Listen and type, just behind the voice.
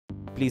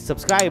please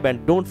subscribe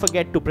and don't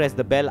forget to press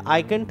the bell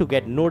icon to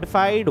get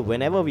notified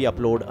whenever we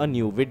upload a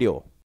new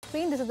video.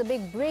 This is the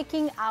big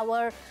breaking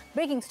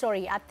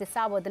story at this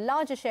hour. The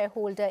largest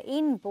shareholder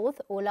in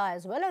both Ola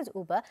as well as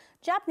Uber,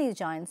 Japanese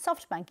giant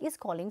SoftBank, is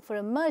calling for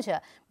a merger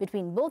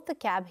between both the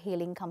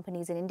cab-hailing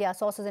companies in India.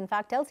 Sources, in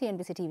fact, tell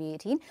CNBC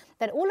TV18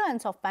 that Ola and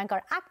SoftBank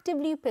are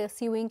actively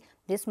pursuing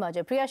this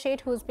merger. Priya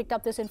Sheth, who's picked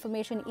up this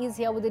information, is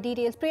here with the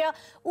details. Priya,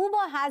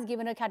 Uber has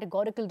given a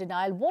categorical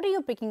denial. What are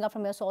you picking up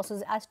from your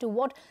sources as to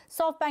what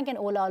SoftBank and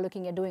Ola are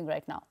looking at doing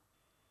right now?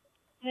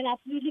 Well,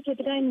 absolutely,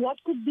 Kritika. And what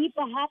could be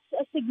perhaps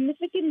a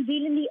significant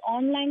deal in the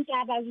online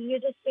cab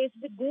aggregator space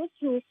that goes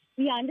through,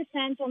 we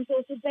understand from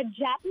sources that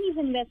Japanese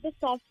investor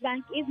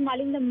SoftBank is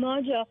mulling the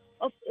merger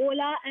of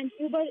Ola and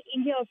Uber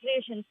India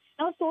operations.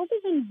 Now, sources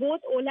in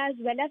both Ola as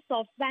well as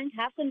SoftBank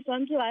have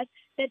confirmed to us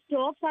that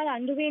talks are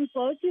underway in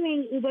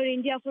pursuing Uber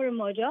India for a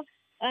merger.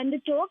 And the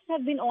talks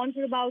have been on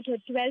for about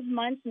 12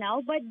 months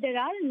now, but there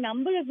are a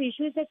number of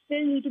issues that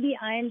still need to be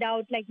ironed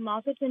out, like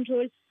market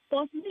control,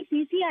 possible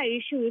PCI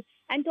issues,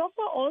 and talks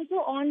are also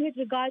on with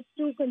regards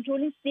to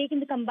controlling stake in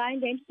the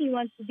combined entity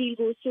once the deal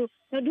goes through.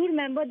 Now, do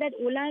remember that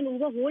Ola and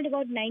Uber hold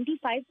about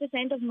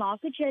 95% of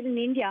market share in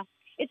India.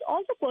 It's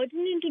also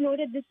pertinent to note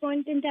at this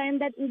point in time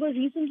that Uber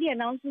recently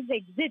announced its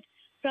exit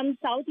from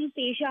Southeast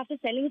Asia after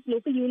selling its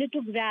local unit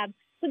to Grab.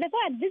 So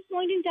therefore, at this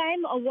point in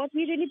time, what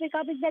we really pick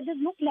up is that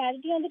there's no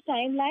clarity on the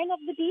timeline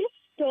of the deal.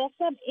 Talks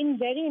are in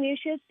very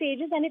initial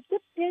stages, and it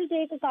could still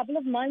take a couple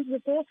of months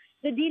before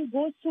the deal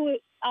goes through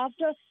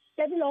after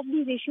several of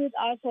these issues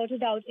are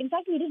sorted out. In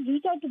fact, we did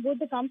reach out to both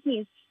the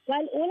companies.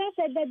 While Ola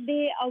said that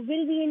they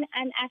will be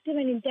an active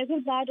and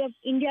integral part of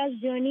India's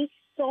journey,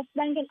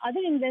 SoftBank and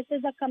other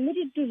investors are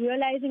committed to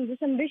realizing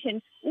this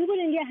ambition. Uber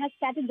India has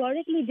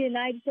categorically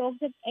denied talks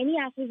of any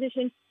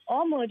acquisition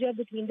or merger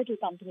between the two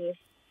companies.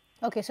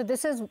 Okay, so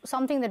this is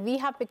something that we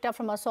have picked up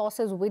from our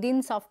sources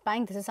within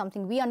SoftBank. This is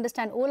something we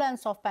understand Ola and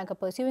SoftBank are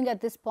pursuing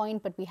at this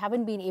point, but we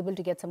haven't been able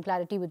to get some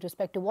clarity with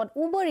respect to what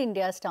Uber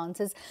India's stance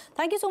is.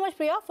 Thank you so much,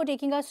 Priya, for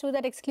taking us through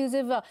that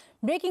exclusive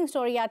breaking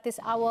story at this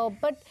hour.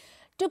 But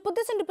to put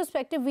this into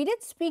perspective, we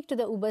did speak to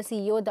the Uber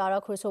CEO,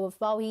 Dara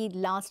Khosrowshahi,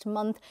 last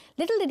month.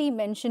 Little did he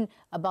mention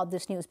about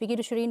this news. Speaking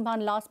to Shireen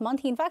Bhan last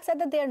month, he in fact said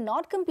that they are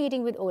not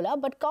competing with Ola,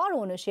 but car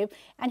ownership.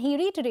 And he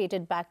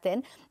reiterated back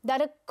then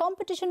that a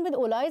competition with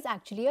Ola is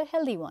actually a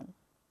healthy one.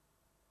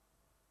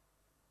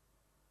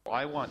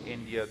 I want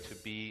India to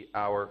be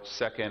our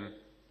second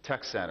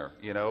tech center.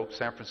 You know,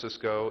 San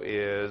Francisco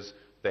is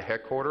the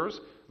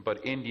headquarters,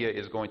 but India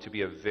is going to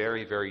be a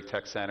very, very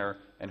tech center.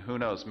 And who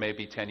knows,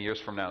 maybe 10 years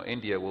from now,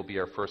 India will be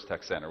our first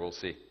tech center. We'll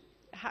see.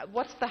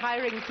 What's the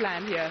hiring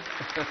plan here?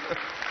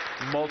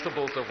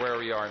 Multiples of where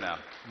we are now.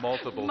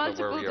 Multiples of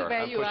where we are.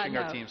 I'm pushing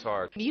our teams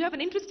hard. You have an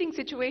interesting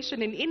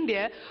situation in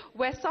India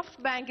where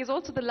SoftBank is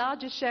also the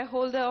largest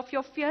shareholder of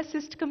your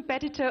fiercest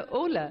competitor,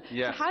 Ola.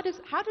 Yes. So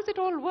how does it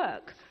all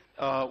work?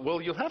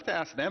 Well, you'll have to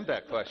ask them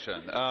that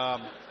question.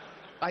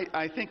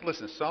 I think,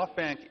 listen,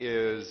 SoftBank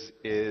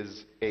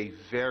is a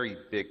very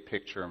big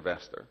picture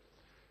investor.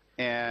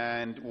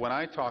 And when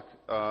I talk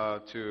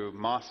to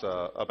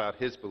Masa about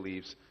his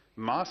beliefs,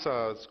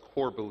 Masa's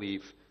core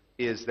belief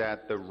is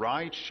that the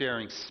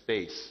ride-sharing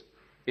space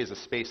is a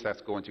space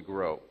that's going to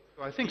grow.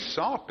 So I think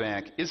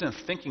SoftBank isn't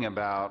thinking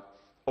about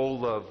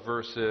Ola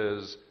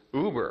versus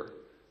Uber.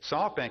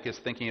 SoftBank is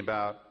thinking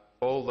about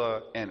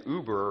Ola and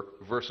Uber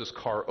versus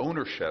car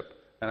ownership,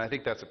 and I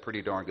think that's a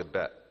pretty darn good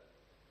bet.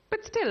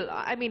 But still,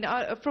 I mean,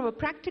 from a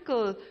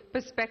practical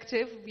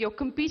perspective, you're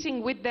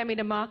competing with them in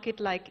a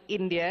market like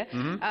India.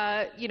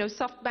 You know,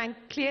 SoftBank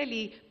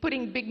clearly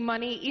putting big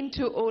money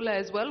into Ola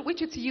as well,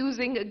 which it's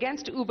using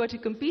against Uber to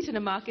compete in a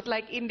market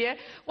like India.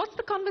 What's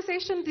the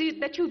conversation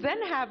that you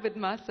then have with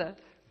Masa?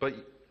 But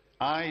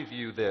I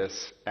view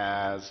this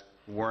as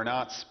we're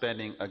not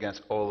spending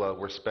against Ola,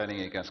 we're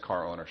spending against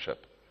car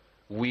ownership.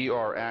 We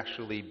are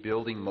actually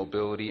building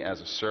mobility as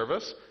a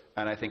service,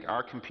 and I think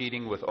our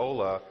competing with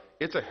Ola,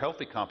 it's a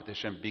healthy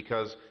competition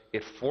because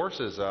it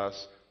forces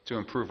us to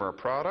improve our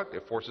product,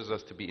 it forces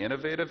us to be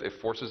innovative, it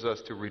forces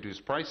us to reduce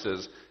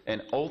prices,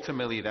 and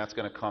ultimately that's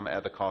going to come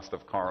at the cost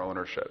of car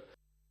ownership.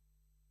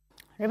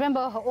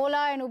 Remember,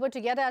 Ola and Uber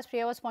together, as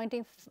Priya was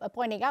pointing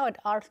out,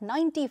 are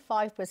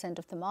 95%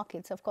 of the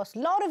markets. Of course, a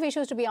lot of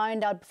issues to be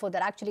ironed out before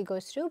that actually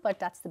goes through, but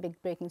that's the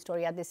big breaking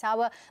story at this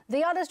hour.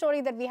 The other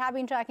story that we have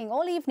been tracking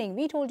all evening,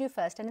 we told you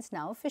first, and it's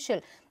now official.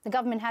 The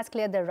government has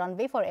cleared the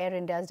runway for Air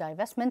India's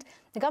divestment.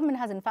 The government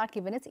has in fact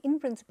given its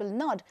in-principle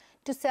nod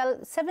to sell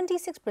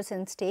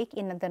 76% stake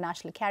in the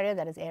national carrier,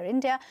 that is Air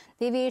India.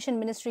 The Aviation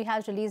Ministry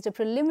has released a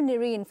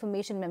preliminary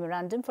information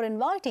memorandum for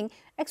inviting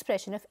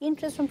expression of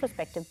interest from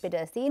prospective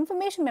bidders. The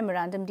information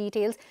memorandum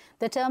details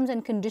the terms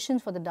and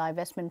conditions for the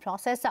divestment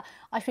process.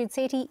 Ashpreet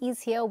Sethi is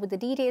here with the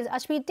details.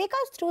 Ashpreet, take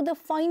us through the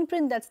fine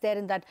print that's there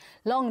in that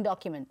long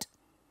document.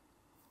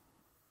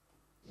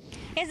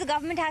 Yes, the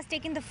government has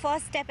taken the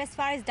first step as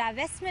far as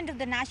divestment of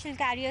the national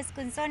carrier is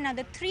concerned. Now,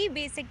 the three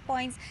basic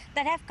points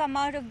that have come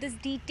out of this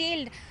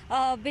detailed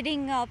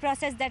bidding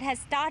process that has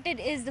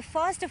started is the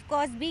first, of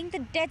course, being the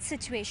debt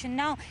situation.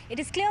 Now, it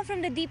is clear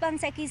from the Deepam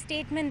Sekhi's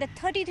statement that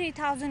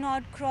 33,000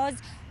 odd crores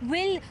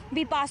will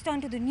be passed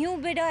on to the new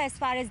bidder as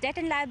far as debt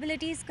and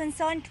liability is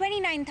concerned.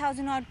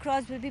 29,000 odd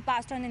crores will be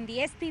passed on in the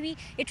SPV.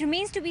 It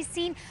remains to be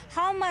seen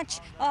how much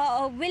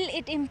will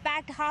it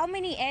impact, how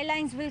many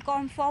airlines will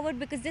come forward,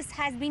 because this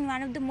has been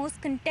one of the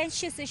most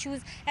contentious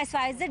issues as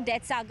far as the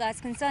debt saga is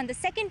concerned. The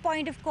second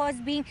point, of course,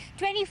 being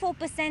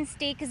 24%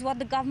 stake is what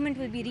the government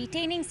will be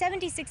retaining,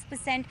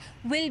 76%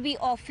 will be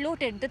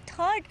offloaded. The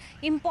third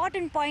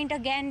important point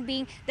again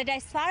being that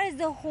as far as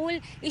the whole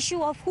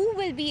issue of who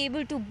will be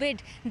able to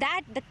bid,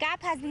 that the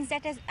cap has been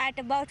set at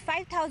about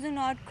 5,000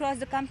 odd crores.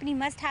 The company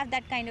must have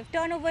that kind of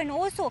turnover, and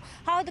also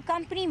how the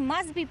company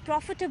must be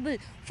profitable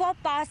for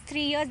past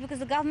 3 years, because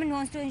the government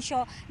wants to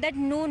ensure that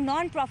no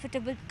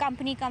non-profitable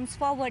company comes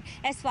forward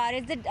as far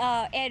as the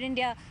Air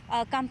India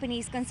company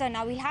is concerned.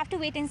 Now, we'll have to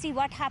wait and see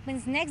what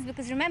happens next,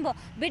 because remember,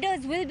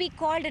 bidders will be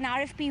called, an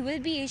RFP will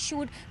be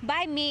issued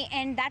by May,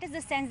 and that is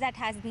the sense that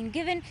has been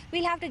given.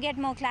 We'll have to get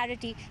more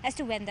clarity as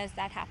to when does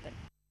that happen.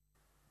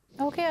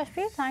 Okay,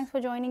 Ashpreet, thanks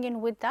for joining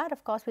in with that.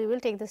 Of course, we will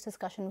take this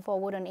discussion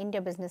forward on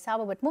India Business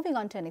Hour. But moving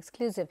on to an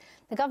exclusive,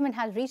 the government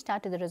has reached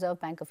out to the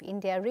Reserve Bank of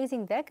India,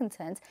 raising their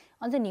concerns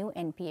on the new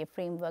NPA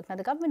framework. Now,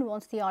 the government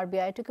wants the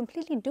RBI to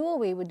completely do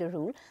away with the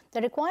rule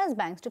that requires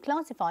banks to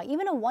classify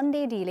even a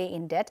one-day delay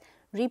in debt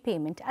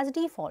repayment as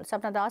default.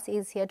 Sapna Das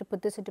is here to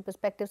put this into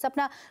perspective.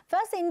 Sapna,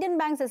 first the Indian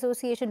Banks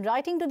Association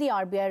writing to the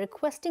RBI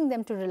requesting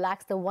them to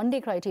relax the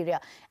one-day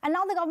criteria. And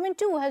now the government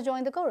too has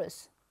joined the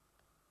chorus.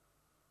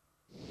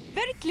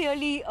 Very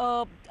clearly,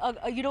 a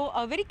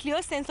very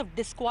clear sense of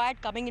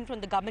disquiet coming in from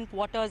the government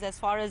quarters as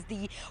far as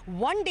the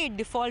one-day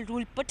default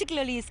rule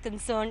particularly is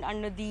concerned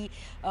under the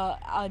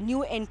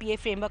new NPA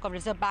framework of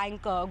Reserve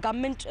Bank.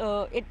 Government,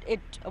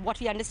 what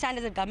we understand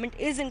is that government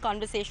is in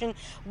conversation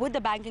with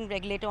the banking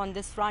regulator on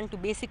this front to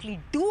basically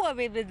do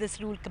away with this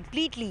rule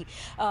completely.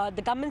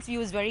 The government's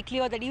view is very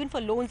clear that even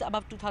for loans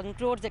above 2,000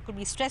 crores, there could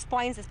be stress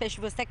points,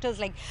 especially for sectors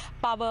like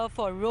power,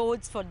 for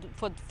roads,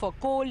 for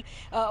coal,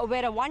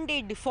 where a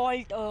one-day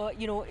default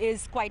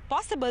is quite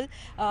possible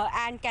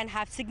and can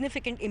have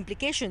significant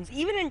implications.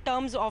 Even in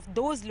terms of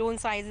those loan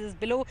sizes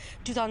below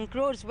 2,000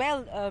 crores,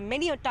 well,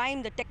 many a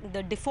time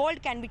the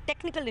default can be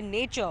technical in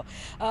nature,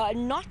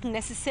 not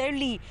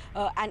necessarily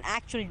an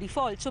actual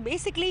default. So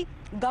basically,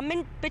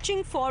 government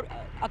pitching for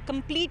a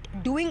complete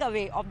doing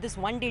away of this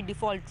one-day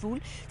default rule.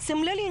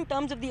 Similarly, in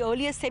terms of the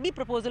earlier SEBI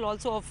proposal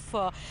also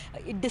of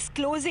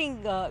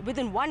disclosing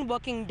within one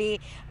working day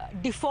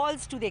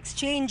defaults to the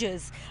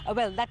exchanges,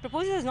 well, that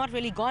proposal has not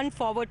really gone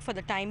forward for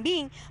the time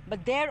being,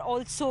 but there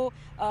also,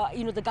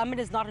 the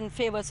government is not in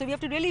favor. So we have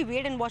to really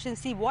wait and watch and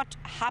see what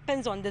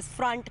happens on this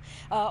front,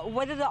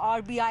 whether the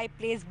RBI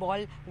plays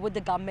ball with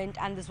the government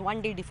and this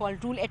one-day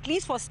default rule, at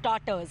least for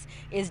starters,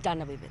 is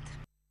done away with.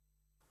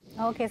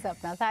 Okay,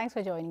 Sapna, thanks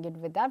for joining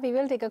in with that. We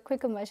will take a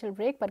quick commercial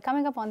break, but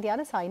coming up on the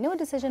other side, no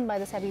decision by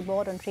the SEBI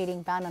board on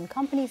trading ban on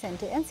companies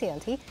into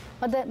NCLT,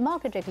 but the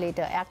market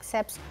regulator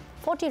accepts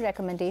 40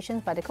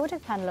 recommendations by the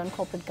Kotak panel on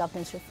corporate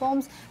governance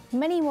reforms.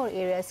 Many more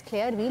areas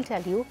cleared. We'll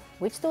tell you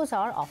which those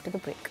are after the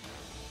break.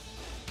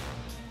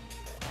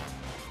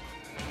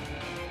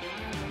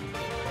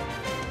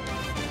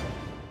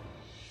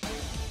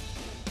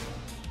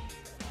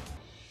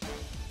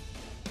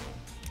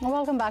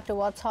 Welcome back to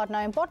What's Hot. Now,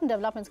 important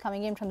developments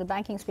coming in from the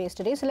banking space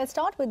today. So let's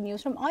start with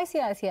news from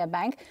ICICI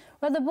Bank,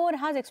 where the board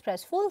has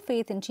expressed full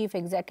faith in Chief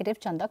Executive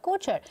Chanda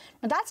Kochhar.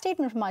 Now, that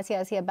statement from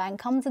ICICI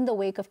Bank comes in the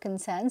wake of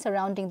concerns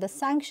surrounding the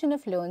sanction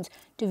of loans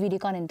to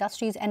Videocon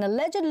Industries and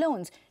alleged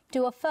loans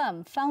to a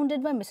firm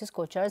founded by Mrs.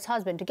 Kochhar's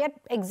husband. To get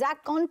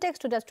exact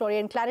context to that story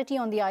and clarity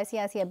on the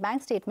ICICI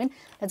Bank statement,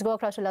 let's go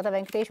across to Lata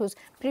Venkatesh, who's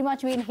pretty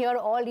much been here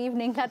all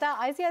evening. Lata,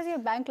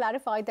 ICICI Bank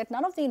clarified that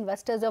none of the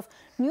investors of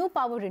New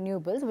Power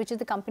Renewables, which is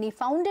the company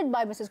founded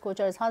by Mrs.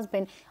 Kochhar's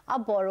husband, are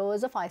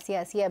borrowers of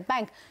ICICI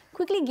Bank.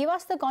 Quickly give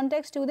us the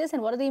context to this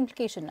and what are the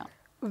implications now?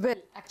 Well,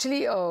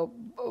 actually,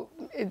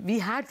 we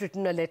had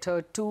written a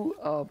letter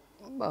to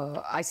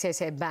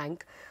ICICI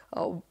Bank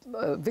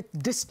with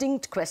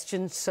distinct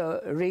questions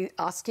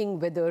asking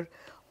whether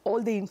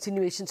all the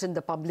insinuations in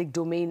the public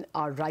domain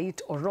are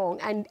right or wrong.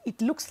 And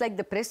it looks like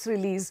the press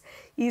release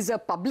is a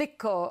public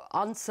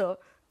answer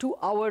to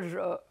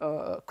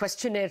our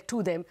questionnaire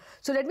to them.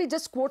 So let me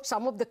just quote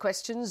some of the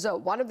questions.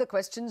 One of the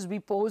questions we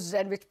posed,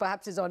 and which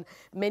perhaps is on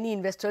many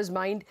investors'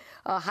 mind,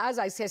 has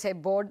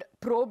ICICI board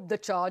probed the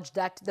charge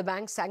that the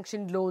bank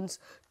sanctioned loans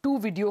to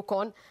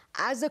Videocon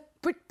as a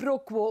quid pro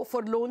quo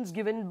for loans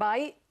given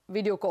by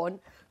Videocon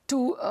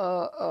to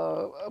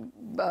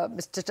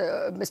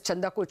Ms.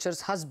 Chanda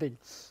Kochhar's husband.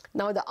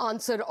 Now, the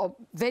answer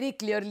very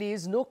clearly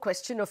is no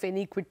question of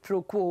any quid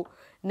pro quo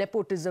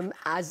nepotism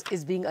as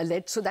is being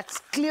alleged. So that's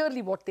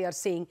clearly what they are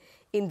saying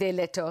in their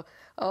letter.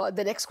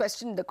 The next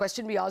question, the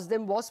question we asked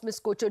them, was Ms.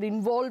 Kochhar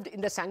involved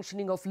in the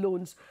sanctioning of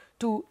loans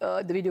to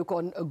the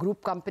Videocon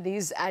group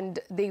companies? And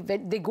they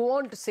go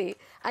on to say,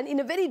 and in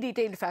a very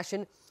detailed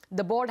fashion,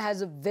 the board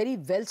has a very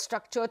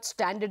well-structured,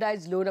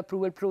 standardized loan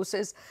approval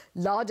process.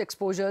 Large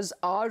exposures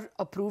are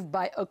approved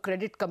by a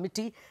credit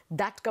committee.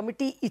 That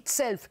committee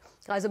itself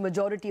has a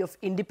majority of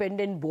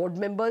independent board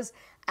members,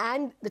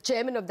 and the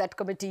chairman of that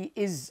committee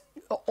is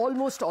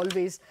almost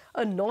always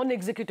a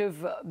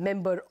non-executive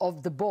member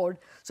of the board.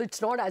 So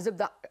it's not as if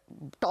the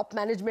top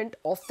management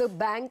of the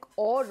bank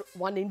or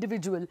one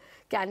individual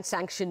can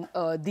sanction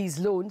these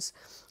loans.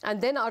 And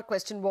then our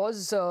question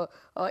was,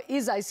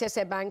 is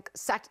ICICI Bank,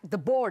 the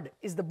board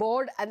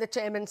and the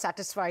chairman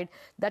satisfied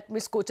that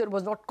Ms. Kochhar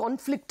was not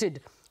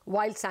conflicted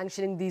while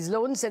sanctioning these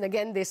loans? And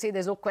again, they say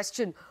there's no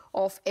question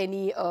of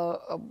any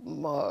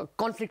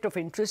conflict of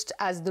interest,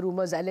 as the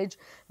rumours allege.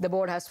 The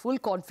board has full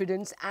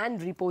confidence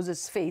and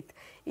reposes faith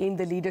in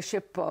the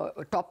leadership,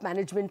 top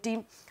management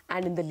team,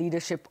 and in the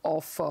leadership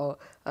of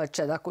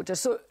Shraddha Kochhar.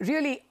 So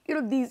really,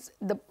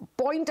 the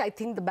point I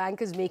think the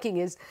bank is making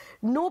is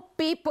no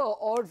paper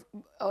or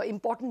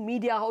important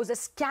media house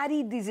has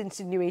carried these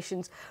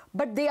insinuations,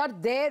 but they are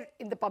there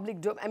in the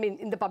public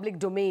in the public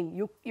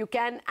domain. You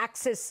can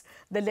access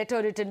the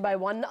letter written by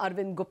one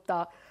Arvind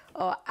Gupta,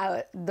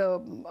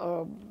 the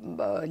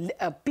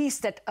piece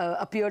that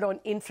appeared on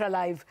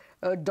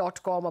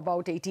infralive.com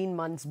about 18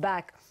 months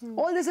back.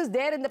 All this is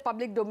there in the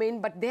public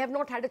domain, but they have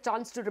not had a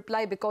chance to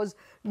reply because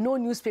no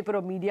newspaper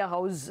or media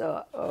house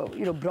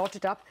brought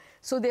it up.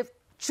 So they've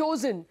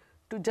chosen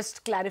to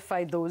just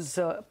clarify those,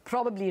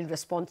 probably in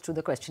response to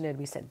the questionnaire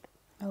we sent.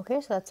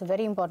 Okay, so that's a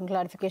very important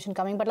clarification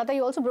coming. But Lata,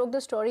 you also broke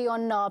the story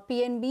on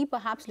PNB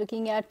perhaps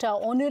looking at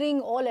honouring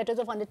all letters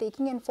of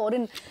undertaking and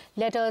foreign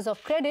letters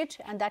of credit,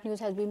 and that news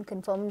has been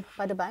confirmed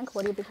by the bank.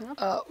 What are you picking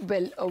up?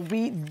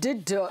 We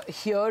did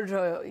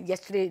hear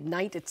yesterday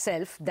night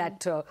itself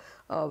that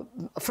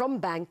from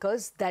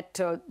bankers that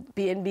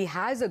PNB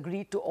has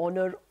agreed to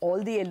honour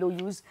all the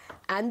LOUs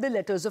and the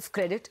letters of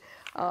credit.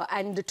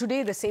 And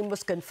today the same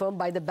was confirmed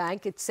by the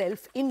bank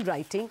itself in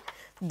writing.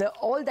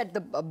 All that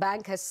the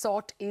bank has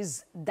sought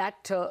is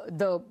that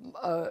the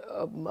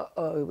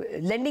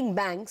lending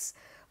banks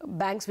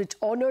which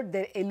honoured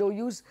their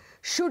LOUs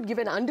should give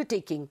an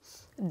undertaking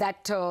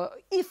that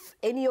if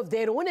any of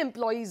their own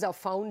employees are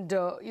found,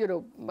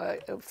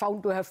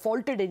 found to have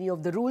faulted any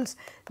of the rules,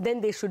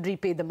 then they should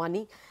repay the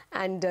money.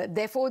 And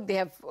therefore, they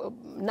have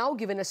now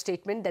given a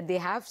statement that they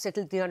have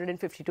settled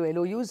 352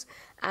 LOUs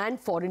and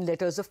foreign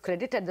letters of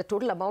credit, and the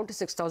total amount is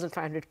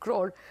 6,500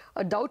 crore.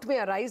 A doubt may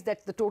arise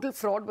that the total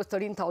fraud was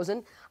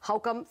 13,000. How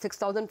come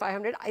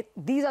 6,500?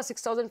 These are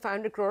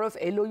 6,500 crore of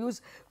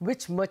LOUs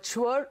which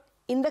mature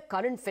in the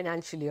current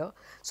financial year.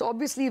 So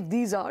obviously, if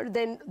these are,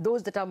 then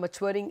those that are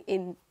maturing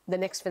in the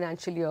next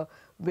financial year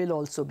will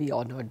also be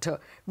honoured.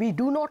 We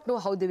do not know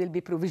how they will be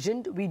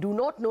provisioned. We do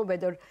not know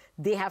whether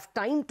they have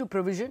time to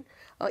provision.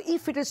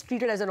 If it is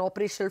treated as an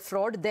operational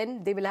fraud,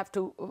 then they will have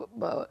to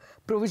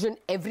provision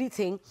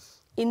everything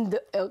in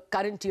the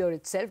current year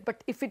itself.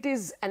 But if it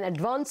is an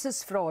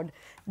advances fraud,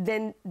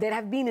 then there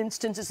have been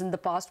instances in the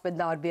past when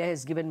the RBI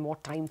has given more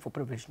time for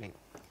provisioning.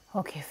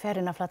 Okay, fair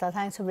enough, Lata.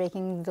 Thanks for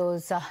breaking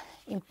those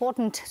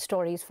important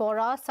stories for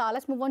us.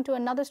 Let's move on to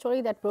another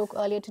story that broke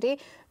earlier today.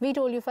 We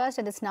told you first,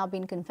 and it's now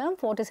been confirmed.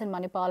 Fortis and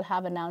Manipal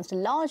have announced a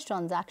large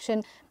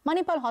transaction.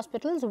 Manipal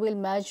Hospitals will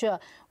merge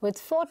with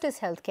Fortis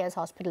Healthcare's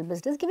hospital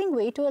business, giving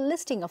way to a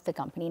listing of the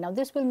company. Now,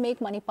 this will make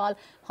Manipal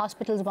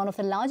Hospitals one of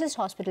the largest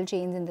hospital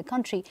chains in the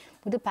country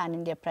with a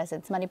pan-India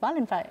presence. Manipal,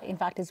 in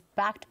fact, is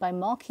backed by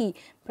marquee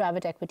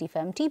private equity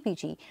firm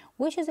TPG,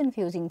 which is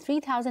infusing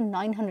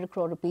 3,900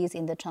 crore rupees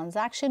in the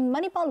transaction.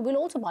 Manipal will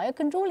also buy a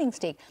controlling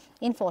stake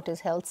in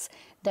Fortis Health's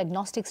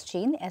diagnostics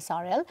chain,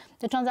 SRL.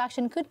 The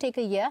transaction could take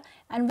a year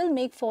and will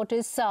make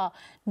Fortis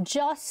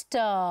just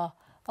a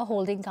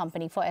holding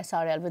company for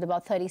SRL with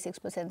about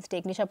 36%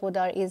 stake. Nisha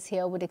Podar is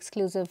here with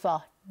exclusive,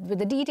 with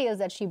the details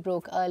that she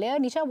broke earlier.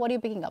 Nisha, what are you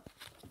picking up?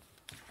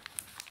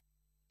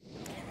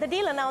 The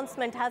deal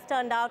announcement has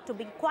turned out to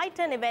be quite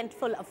an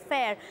eventful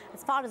affair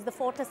as far as the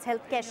Fortis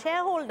Healthcare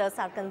shareholders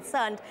are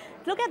concerned.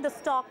 Look at the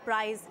stock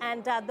price,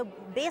 and the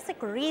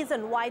basic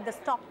reason why the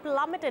stock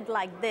plummeted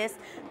like this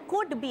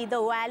could be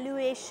the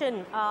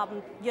valuation,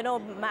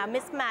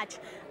 mismatch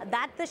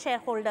that the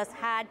shareholders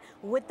had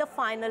with the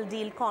final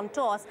deal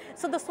contours.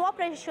 So the swap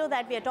ratio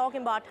that we are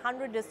talking about,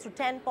 100 is to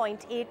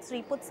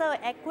 10.83, puts an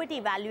equity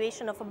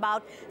valuation of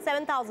about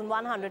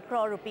 7,100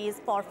 crore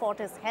rupees for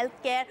Fortis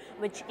Healthcare,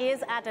 which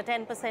is at a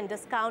 10%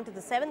 discount to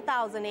the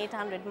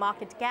 7,800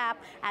 market cap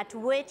at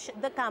which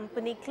the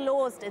company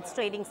closed its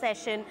trading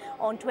session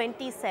on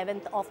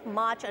 27th of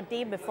March, a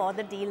day before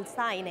the deal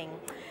signing.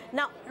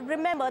 Now,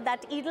 remember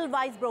that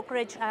Edelweiss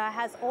Brokerage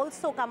has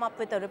also come up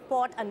with a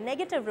report, a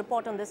negative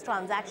report on this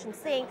transaction,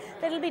 saying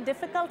that it will be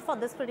difficult for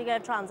this particular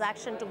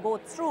transaction to go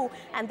through.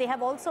 And they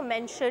have also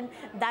mentioned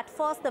that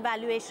first, the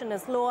valuation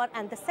is lower,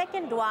 and the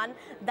second one,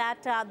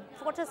 that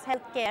Fortis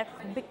Healthcare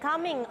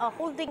becoming a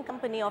holding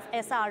company of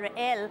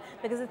SRL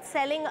because it's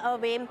selling selling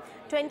away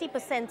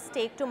 20%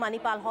 stake to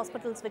Manipal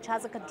Hospitals, which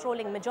has a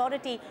controlling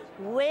majority,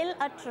 will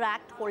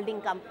attract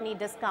holding company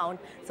discount.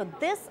 So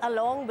this,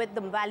 along with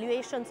the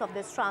valuations of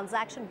this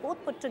transaction,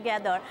 both put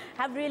together,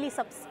 have really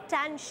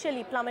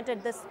substantially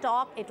plummeted the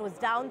stock. It was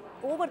down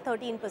over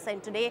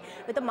 13% today,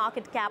 with a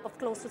market cap of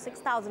close to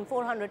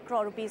 6,400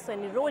 crore rupees. So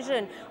an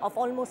erosion of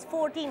almost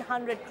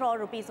 1,400 crore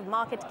rupees of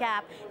market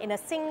cap in a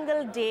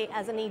single day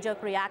as a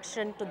knee-jerk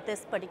reaction to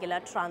this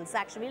particular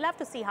transaction. We'll have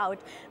to see how it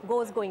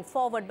goes going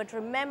forward. But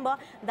remember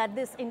that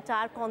this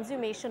entire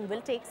consummation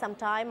will take some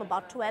time,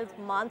 about 12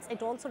 months.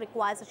 It also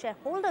requires a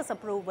shareholders'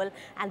 approval,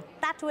 and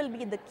that will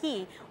be the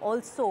key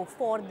also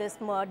for this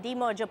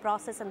demerger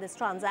process and this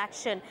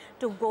transaction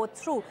to go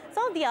through.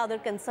 Some of the other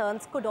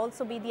concerns could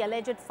also be the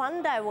alleged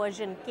fund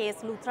diversion case.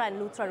 Luthra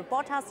and Luthra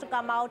report has to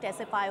come out.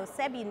 SFIO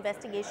SEBI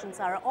investigations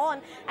are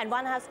on, and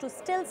one has to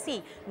still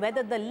see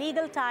whether the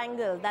legal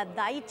tangle that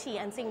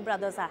Daiichi and Singh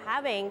brothers are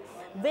having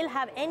will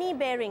have any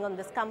bearing on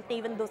this company,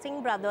 even though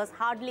Singh brothers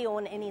hardly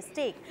own any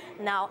stake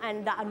now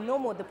and are no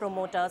more the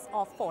promoters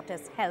of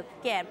Fortis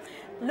Healthcare.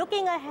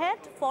 Looking ahead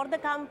for the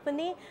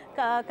company,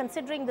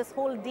 considering this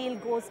whole deal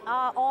goes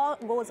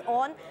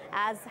on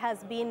as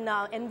has been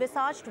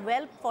envisaged,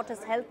 well, Fortis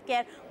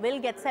Healthcare will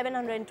get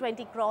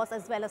 720 crores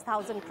as well as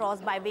 1,000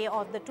 crores by way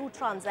of the two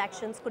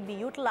transactions, could be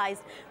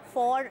utilized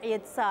for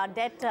its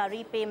debt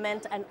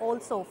repayment and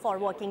also for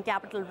working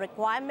capital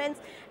requirements.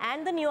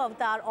 And the new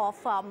avatar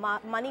of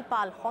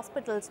Manipal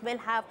Hospitals will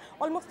have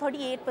almost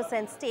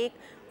 38% stake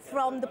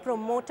from the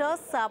promoters,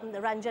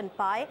 Ranjan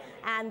Pai,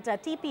 and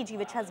TPG,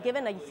 which has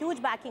given a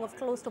huge backing of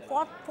close to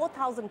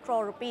 4,000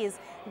 crore rupees.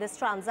 This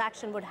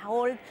transaction would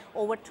hold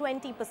over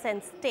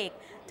 20% stake.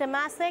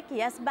 Temasek,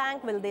 Yes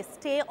Bank, will they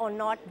stay or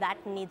not? That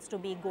needs to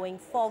be going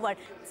forward.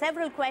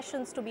 Several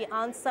questions to be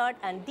answered,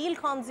 and deal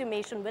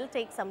consummation will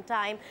take some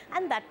time,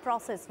 and that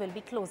process will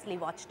be closely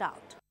watched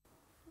out.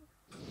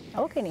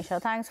 Okay, Nisha,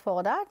 thanks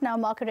for that. Now,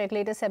 market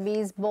regulator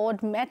SEBI's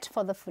board met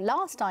for the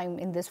last time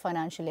in this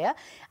financial year.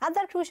 At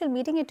that crucial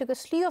meeting, it took a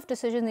slew of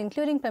decisions,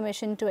 including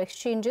permission to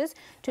exchanges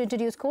to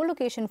introduce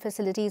co-location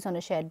facilities on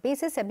a shared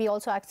basis. SEBI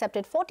also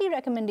accepted 40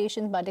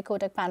 recommendations by the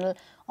Kotak panel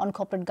on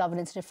corporate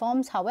governance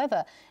reforms.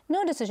 However,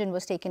 no decision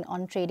was taken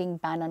on trading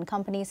ban on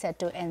companies set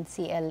to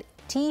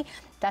NCLT.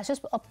 That's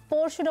just a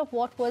portion of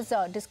what was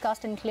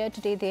discussed and cleared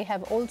today. They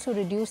have also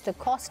reduced the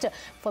cost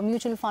for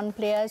mutual fund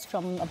players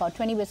from about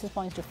 20 basis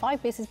points to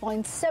 5 basis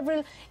points.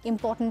 Several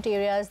important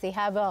areas. They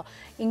have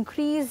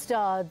increased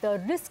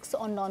the risks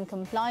on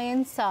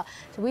non-compliance. So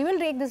we will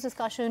take this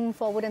discussion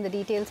forward and the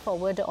details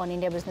forward on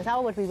India Business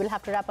Hour. But we will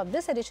have to wrap up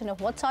this edition of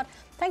What's Hot.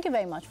 Thank you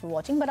very much for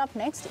watching. But up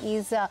next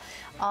is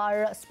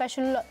our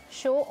special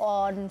show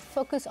on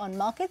Focus on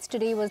Markets.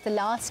 Today was the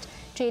last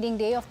trading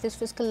day of this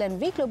fiscal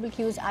and week. Global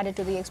cues added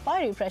to the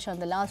expiry pressure on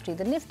the last day.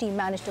 The Nifty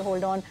managed to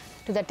hold on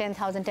to the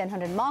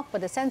 10,100 mark,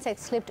 but the Sensex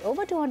slipped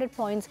over 200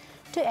 points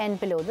to end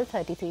below the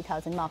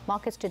 33,000 mark.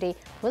 Markets today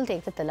will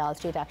take the Dalal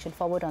Street action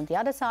forward on the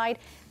other side.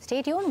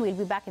 Stay tuned. We'll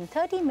be back in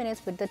 30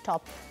 minutes with the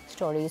top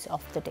stories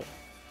of the day.